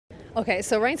Okay,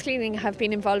 so Ryan's Cleaning have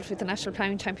been involved with the National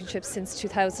Ploughing Championships since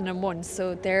 2001,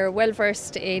 so they're well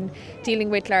versed in dealing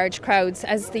with large crowds.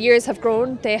 As the years have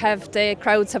grown, the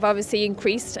crowds have obviously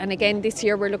increased, and again this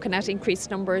year we're looking at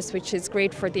increased numbers, which is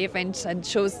great for the event and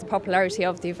shows the popularity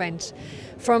of the event.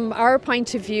 From our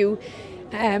point of view,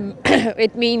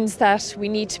 it means that we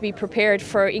need to be prepared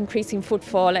for increasing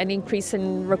footfall and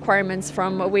increasing requirements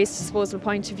from a waste disposal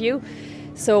point of view.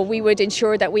 So we would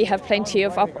ensure that we have plenty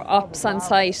of ops on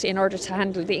site in order to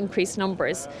handle the increased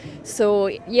numbers. So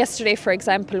yesterday, for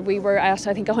example, we were at,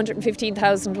 I think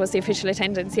 115,000 was the official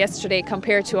attendance yesterday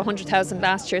compared to 100,000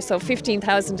 last year. So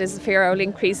 15,000 is a fair old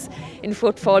increase in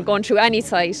footfall going through any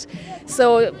site.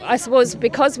 So I suppose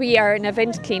because we are an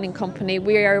event cleaning company,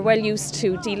 we are well used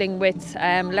to dealing with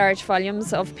large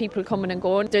volumes of people coming and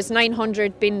going. There's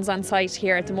 900 bins on site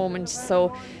here at the moment,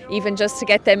 so even just to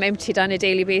get them emptied on a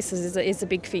daily basis is a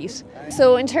big feat.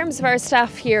 So in terms of our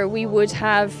staff here, we would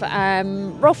have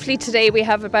roughly today we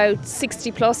have about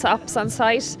 60 plus ops on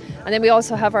site, and then we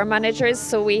also have our managers.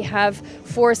 So we have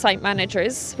 4 site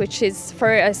managers, which is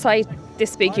for a site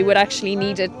this big you would actually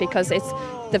need it because it's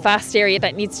the vast area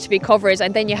that needs to be covered,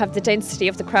 and then you have the density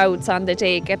of the crowds on the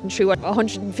day. Getting through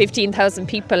 115,000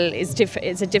 people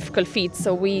is a difficult feat,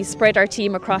 so we spread our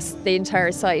team across the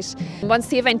entire site. Once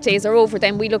the event days are over,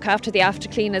 then we look after the after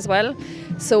clean as well,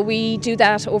 so we do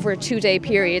that over a 2-day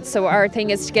period. So our thing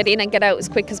is to get in and get out as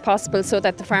quick as possible so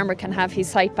that the farmer can have his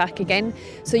site back again.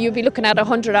 So you'll be looking at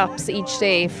 100 ops each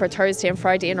day for Thursday and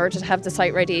Friday in order to have the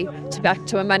site ready to back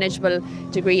to a manageable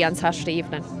degree on Saturday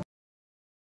evening.